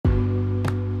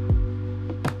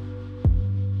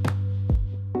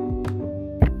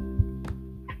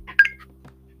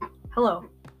Hello,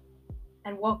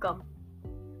 and welcome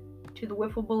to the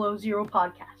Wiffle Below Zero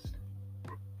podcast.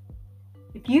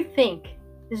 If you think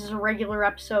this is a regular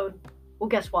episode, well,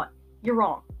 guess what? You're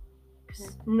wrong.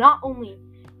 Because not only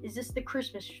is this the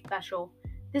Christmas special,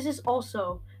 this is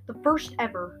also the first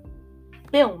ever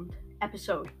filmed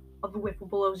episode of the Wiffle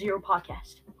Below Zero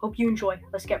podcast. Hope you enjoy.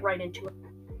 Let's get right into it.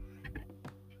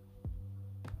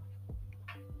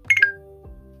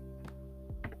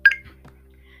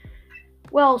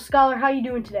 Well, Scholar, how you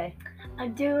doing today?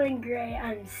 I'm doing great.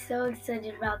 I'm so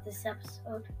excited about this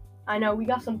episode. I know, we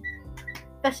got some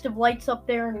festive lights up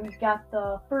there, and we've got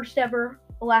the first ever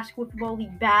Alaska Wiffle Ball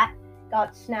League bat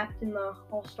got snapped in the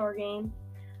All-Star game.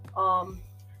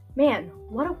 Man,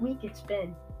 what a week it's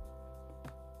been.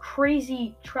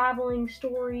 Crazy traveling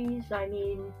stories. I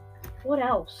mean, what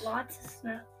else? Lots of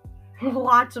snow.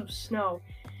 Lots of snow.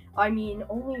 I mean,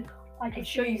 only I can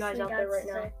show you guys out there right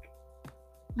now.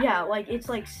 Yeah, like it's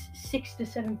like 6 to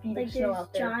 7 feet of snow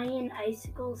out there. Giant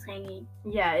icicles hanging.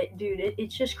 Yeah,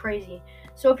 it's just crazy.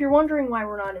 So if you're wondering why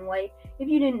we're not in light, if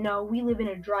you didn't know, we live in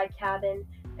a dry cabin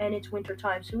and it's winter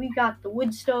time. So we've got the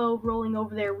wood stove rolling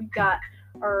over there. We've got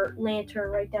our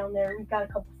lantern right down there. We've got a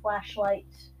couple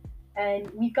flashlights,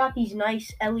 and we've got these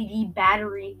nice LED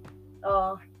battery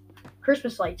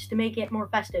Christmas lights to make it more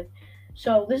festive.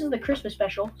 So this is the Christmas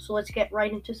special, so let's get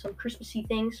right into some Christmassy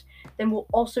things. Then we'll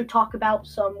also talk about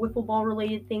some wiffle ball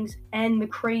related things and the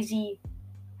crazy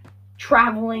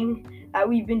traveling that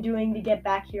we've been doing to get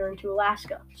back here into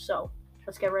Alaska. So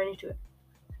let's get right into it.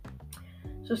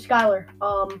 So Skylar,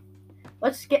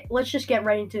 let's just get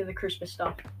right into the Christmas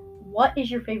stuff. What is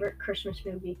your favorite Christmas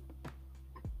movie?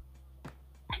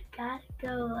 I gotta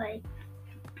go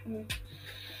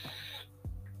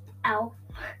Elf.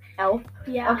 Elf?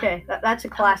 Yeah. Okay, that's a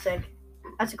classic.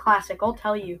 That's a classic, I'll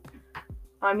tell you.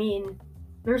 I mean,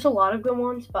 there's a lot of good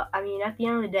ones, but I mean, at the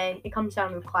end of the day, it comes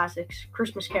down to the classics.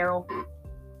 Christmas Carol.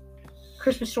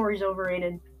 Christmas Story's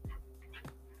overrated.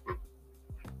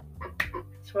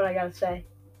 That's what I gotta say.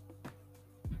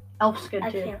 Elf's good too.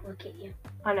 I can't look at you.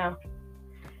 I know.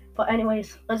 But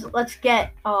anyways, let's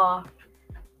get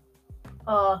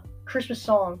Christmas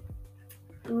song.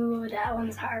 Ooh, that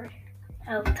one's hard.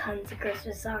 I have tons of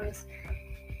Christmas songs.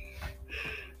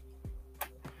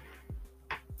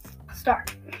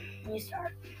 Start. You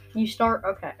start. You start?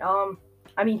 Okay.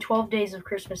 I mean, 12 Days of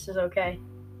Christmas is okay.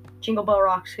 Jingle Bell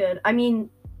Rock's good. I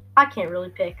mean, I can't really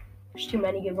pick. There's too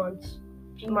many good ones.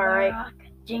 Jingle Bell Rock.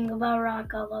 Jingle Bell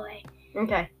Rock all the way.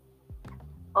 Okay.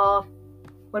 What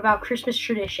about Christmas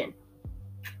Tradition?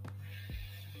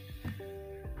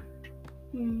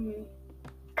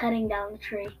 Cutting down the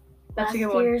tree. That's a good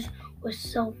one. Last year's was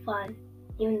so fun,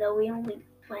 even though we only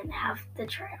went half the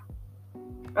trail.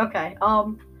 Okay.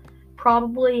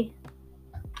 Probably,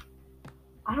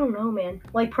 I don't know, man.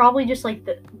 Like, probably just like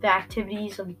the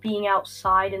activities of being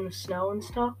outside in the snow and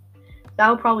stuff. That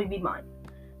would probably be mine.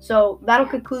 So that'll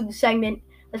conclude the segment.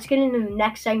 Let's get into the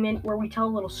next segment where we tell a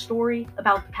little story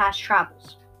about the past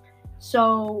travels.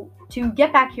 So to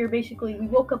get back here, basically, we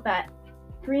woke up at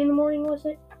 3 in the morning, was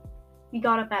it? We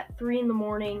got up at 3 in the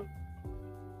morning.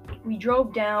 We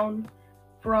drove down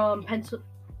from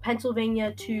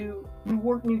Pennsylvania to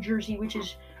Newark, New Jersey, which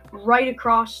is right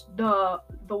across the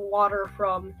water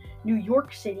from New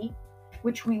York City,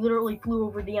 which we literally flew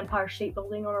over the Empire State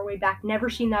Building on our way back. Never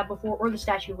seen that before, or the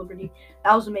Statue of Liberty.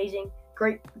 That was amazing.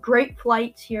 Great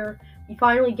flights here. We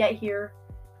finally get here,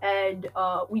 and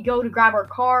we go to grab our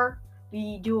car.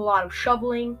 We do a lot of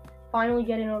shoveling. Finally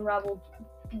get it unraveled.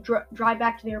 Drive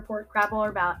back to the airport, grab all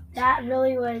our bags. That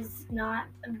really was not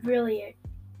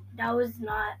that was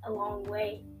not a long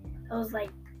wait. That was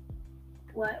like,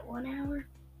 what, 1 hour?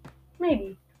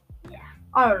 Maybe. Yeah.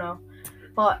 I don't know.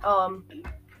 But,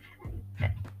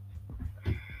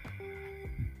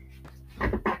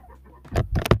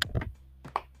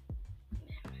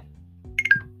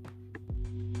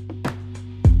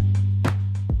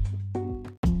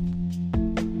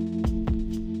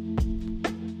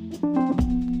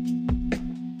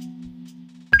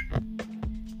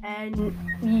 and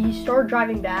we start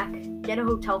driving back, get a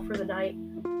hotel for the night.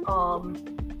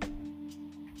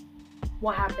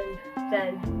 What happened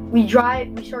then? We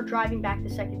start driving back the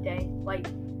second day, like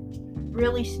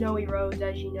really snowy roads,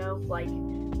 as you know. Like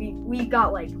we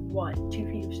got like 2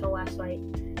 feet of snow last night,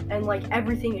 and like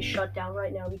everything is shut down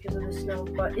right now because of the snow.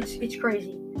 But it's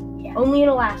crazy. Yeah. Only in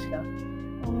Alaska.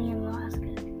 Only in Alaska.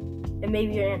 And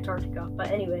maybe in Antarctica.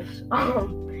 But anyways, probably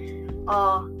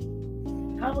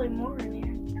more in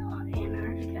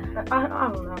Antarctica. I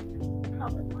don't know.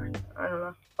 Probably more. I don't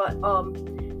know. But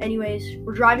anyways,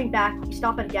 we're driving back. We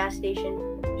stop at a gas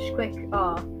station. Just quick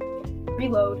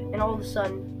reload, and all of a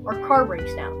sudden our car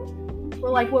breaks down. We're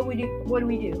like, what do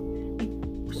we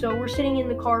do? So we're sitting in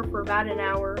the car for about an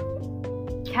hour.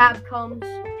 Cab comes,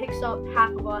 picks up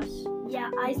half of us. Yeah,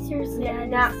 I seriously had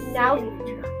Now- to sit now- in the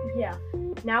truck Yeah.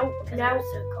 Now 'cause I was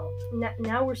so cold.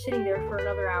 now we're sitting there for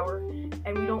another hour,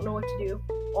 and we don't know what to do.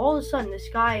 All of a sudden, this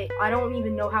guy, I don't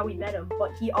even know how we met him,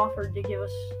 but he offered to give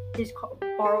us his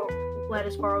car, let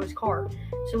us borrow his car.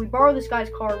 So we borrow this guy's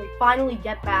car. We finally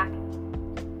get back,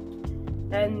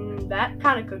 and that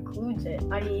kind of concludes it.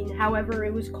 I mean, however,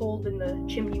 it was cold and the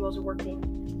chimney wasn't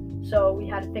working, so we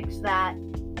had to fix that.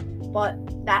 But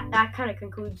that kind of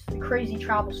concludes the crazy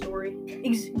travel story.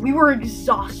 We were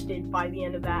exhausted by the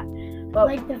end of that. But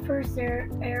Like the first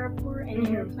airport and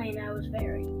Mhm. airplane, I was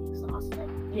very exhausted.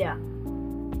 yeah.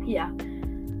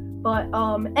 But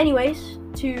anyways,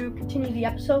 to continue the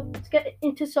episode, let's get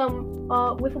into some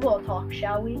wiffle ball talk,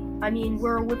 shall we? I mean,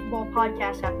 we're a wiffle ball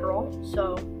podcast after all,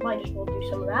 so might as well do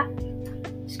some of that.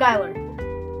 Skylar,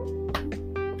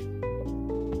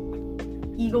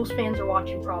 Eagles fans are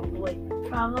watching probably.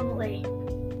 Probably.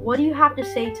 What do you have to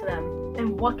say to them,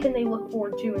 and what can they look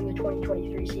forward to in the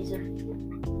 2023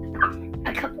 season?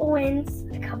 A couple wins,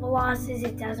 a couple losses,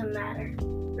 it doesn't matter.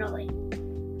 Really.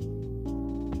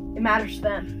 It matters to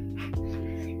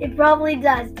them. It probably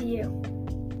does to you.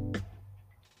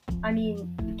 I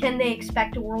mean, can they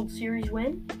expect a World Series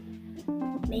win?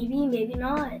 Maybe, maybe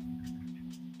not.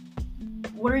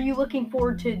 What are you looking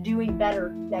forward to doing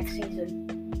better next season?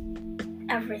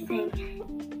 Everything.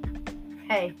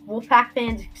 Hey, Wolfpack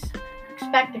fans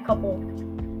expect a couple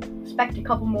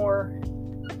more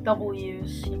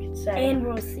W's, you could say, And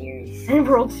World Series. and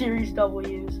World Series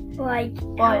W's. Like,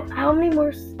 But- how many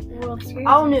more World Series?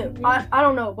 I don't know. I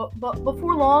don't know, but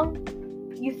before long,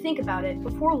 you think about it.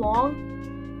 Before long,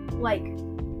 like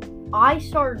I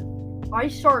start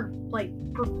like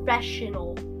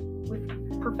professional,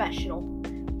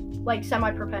 like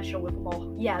semi-professional wiffle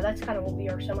ball. Yeah, that's kind of what we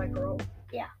are, semi-pro.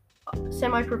 Yeah.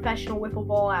 Semi-professional wiffle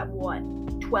ball at what?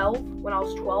 12? When I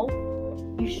was 12.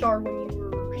 You started when you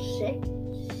were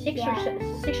 6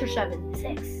 Yeah. or 7.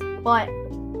 6. But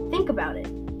think about it.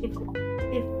 If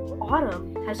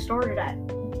Autumn has started at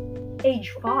age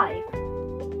 5,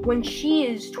 when she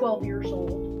is 12 years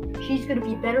old, she's going to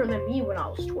be better than me when I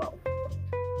was 12.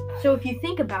 So if you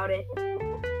think about it,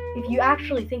 if you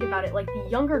actually think about it, like the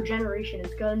younger generation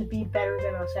is going to be better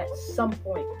than us at some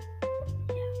point.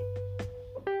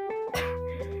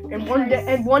 And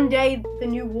one day the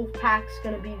new Wolfpack's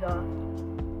going to be the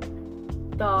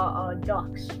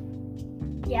Ducks.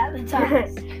 Yeah, the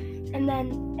Ducks. and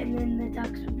then the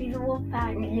Ducks would be the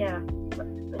Wolfpack.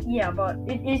 Yeah, but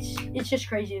it's just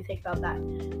crazy to think about that.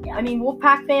 Yeah. I mean,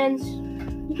 Wolfpack fans,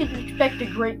 you can expect a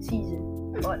great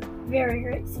season. But Very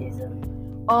great season.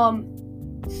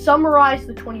 summarize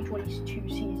the 2022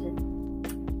 season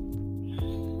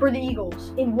for the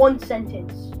Eagles in one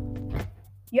sentence.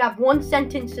 You have one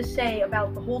sentence to say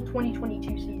about the whole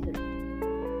 2022 season,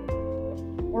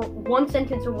 or one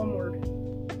sentence or one word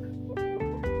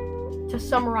to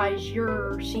summarize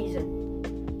your season.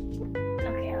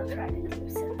 Okay, I'll try to do a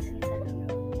sentence. I don't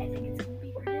know. I think it's gonna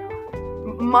be pretty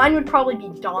hard. Mine would probably be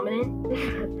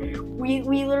dominant. we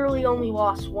literally only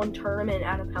lost one tournament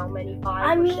out of how many?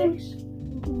 5 or 6?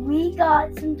 We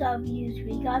got some W's.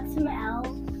 We got some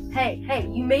L's. Hey,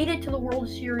 you made it to the World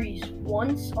Series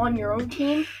once on your own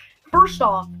team. First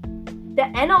off,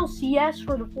 the NLCS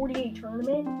for the 48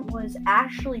 tournament was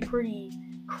actually pretty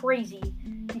crazy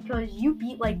because you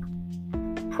beat, like,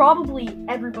 probably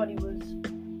everybody was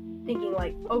thinking,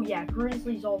 like, oh yeah,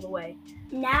 Grizzlies all the way.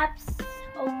 Naps.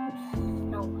 Oh,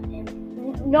 no.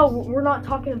 No, we're not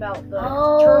talking about the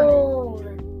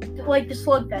tournament. Like the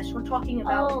slugfest. We're talking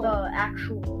about the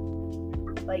actual,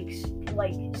 like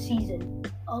season.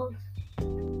 Oh.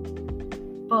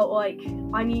 But, like,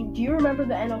 I mean, do you remember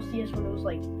the NLCS when it was,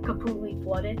 like, completely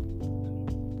flooded?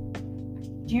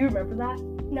 Do you remember that?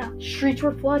 No. Streets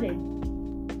were flooded.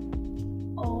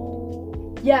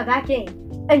 Oh. Yeah, that game.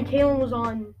 And Kalen was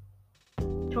on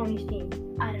Tony's team.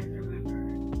 I don't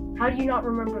remember. How do you not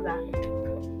remember that? I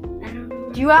don't remember.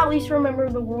 Do you at least remember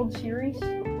the World Series?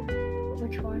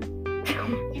 Which one?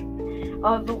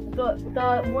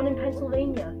 The one in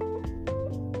Pennsylvania.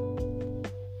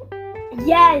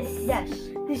 Yes. Yes.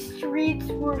 The streets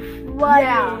were flooded.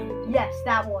 Yeah. Yes,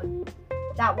 that one.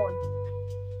 That one.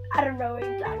 I don't know what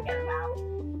you're talking about.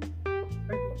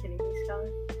 Are you kidding me, Skylar?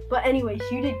 But anyways,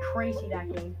 you did crazy that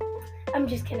game. I'm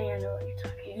just kidding. I know what you're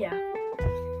talking about. Yeah.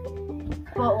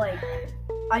 But, like,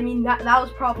 I mean, that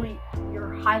was probably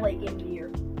your highlight game of the year.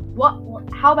 What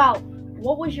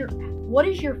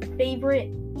is your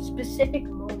favorite specific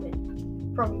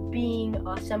moment from being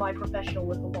a semi-professional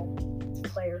wiffle ball?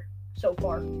 player so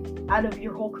far out of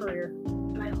your whole career?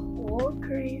 My whole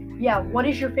career. Yeah, what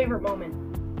is your favorite moment?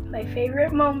 My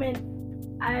favorite moment,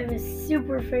 I have a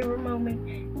super favorite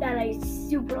moment that I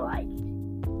super like.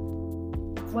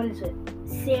 What is it?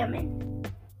 Salmon.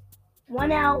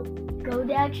 1 out, go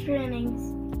to extra innings.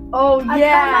 Oh, I come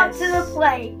out to the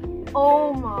plate.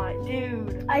 Oh my,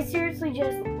 dude. I seriously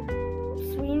just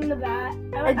swing the bat.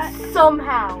 And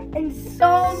somehow you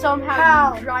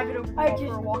drive it over the ball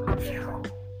for a walk-off.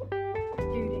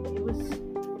 Dude,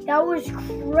 that was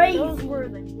crazy. Those were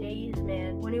the days,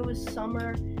 man, when it was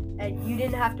summer and you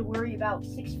didn't have to worry about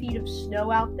 6 feet of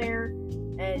snow out there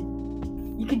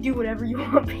and you could do whatever you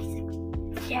want, basically.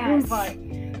 Yes. But,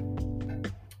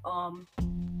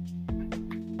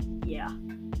 yeah,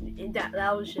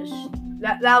 that was just,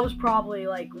 that was probably,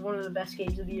 like, one of the best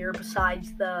games of the year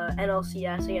besides the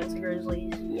NLCS against the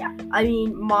Grizzlies. Yeah. I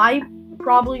mean,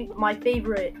 probably my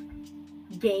favorite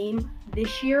game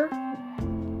this year.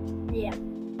 Yeah.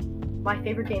 My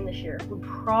favorite game this year would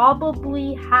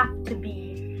probably have to be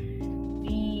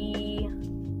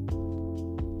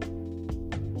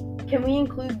Can we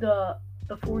include the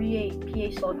 48 PA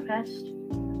Slugfest?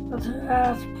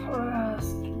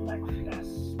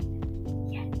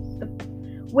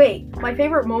 Wait, my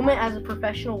favorite moment as a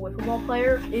professional wiffle ball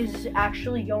player is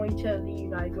actually going to the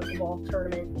United Wiffle Ball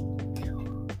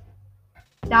tournament.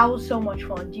 That was so much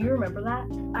fun. Do you remember that?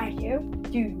 I do.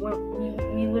 Dude,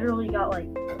 we literally got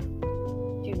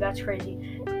dude, that's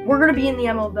crazy. We're gonna be in the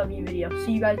MLW video, so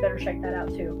you guys better check that out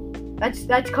too.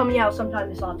 That's coming out sometime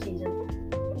this off season.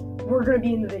 We're gonna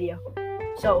be in the video,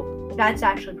 so that's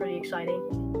actually pretty exciting.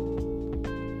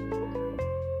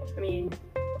 I mean,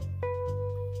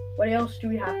 what else do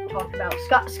we have to talk about?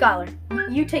 Skylar,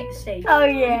 you take the stage. Oh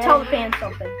yeah. You tell the fans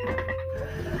something.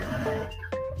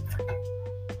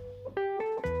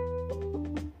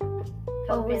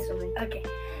 Tell the fans something. Okay.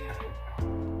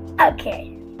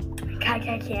 Kai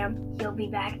Cam, he'll be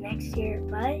back next year,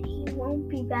 but he won't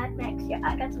be back next year.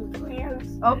 I got some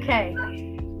plans. Okay.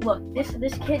 Look, this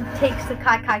kid takes the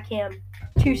Kai Cam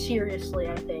too seriously,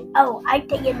 I think. Oh, I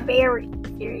take it very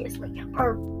seriously.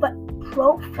 But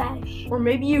professional. Or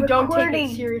maybe you don't take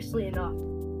it seriously enough.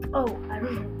 Oh, I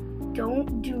don't know.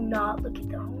 Do not look at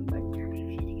the home run derby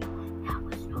video. That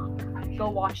was not professional. Go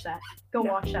watch that.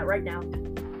 Watch that right now.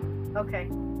 Okay.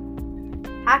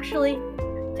 Actually,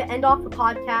 to end off the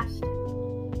podcast,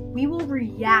 we will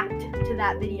react to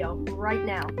that video right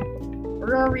now. We're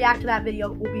going to react to that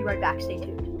video. We'll be right back. Stay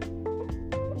tuned.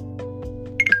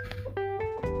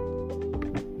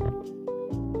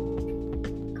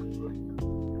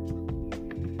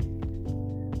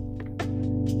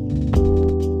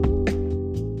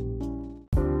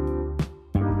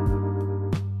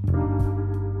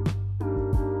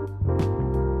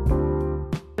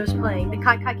 Playing. The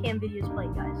Kai Cam video is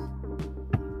playing, guys.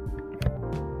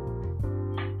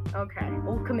 Okay,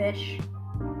 old commish.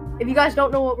 If you guys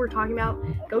don't know what we're talking about,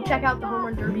 go check out the Home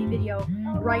Run Derby video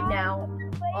right now.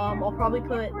 I'll probably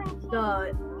put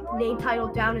the name title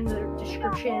down in the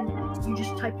description. You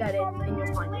just type that in and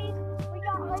you'll find it. We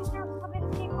got Hunter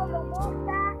Levinsky from the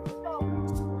Wolfpack,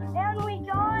 and we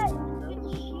got the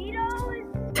Cheetos.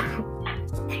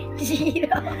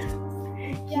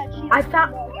 Yeah, Cheetos.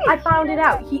 I found it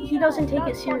out. He doesn't take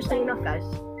it seriously enough, guys.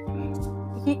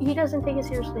 He doesn't take it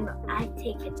seriously enough. I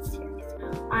take it seriously.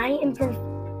 I am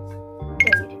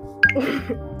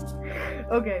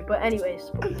Okay, but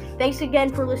anyways, thanks again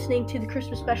for listening to the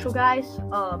Christmas special, guys.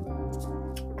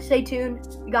 Stay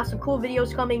tuned. We got some cool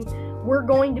videos coming. We're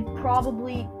going to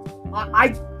probably,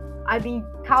 I mean,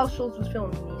 Kyle Schultz was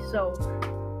filming these, so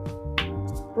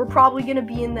we're probably gonna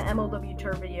be in the MLW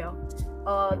tour video,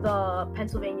 the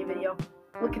Pennsylvania video.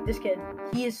 Look at this kid.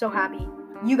 He is so happy.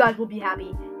 You guys will be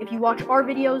happy if you watch our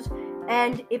videos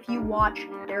and if you watch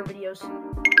their videos.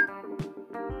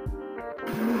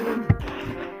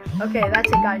 Okay, that's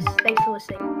it, guys. Thanks for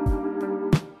listening.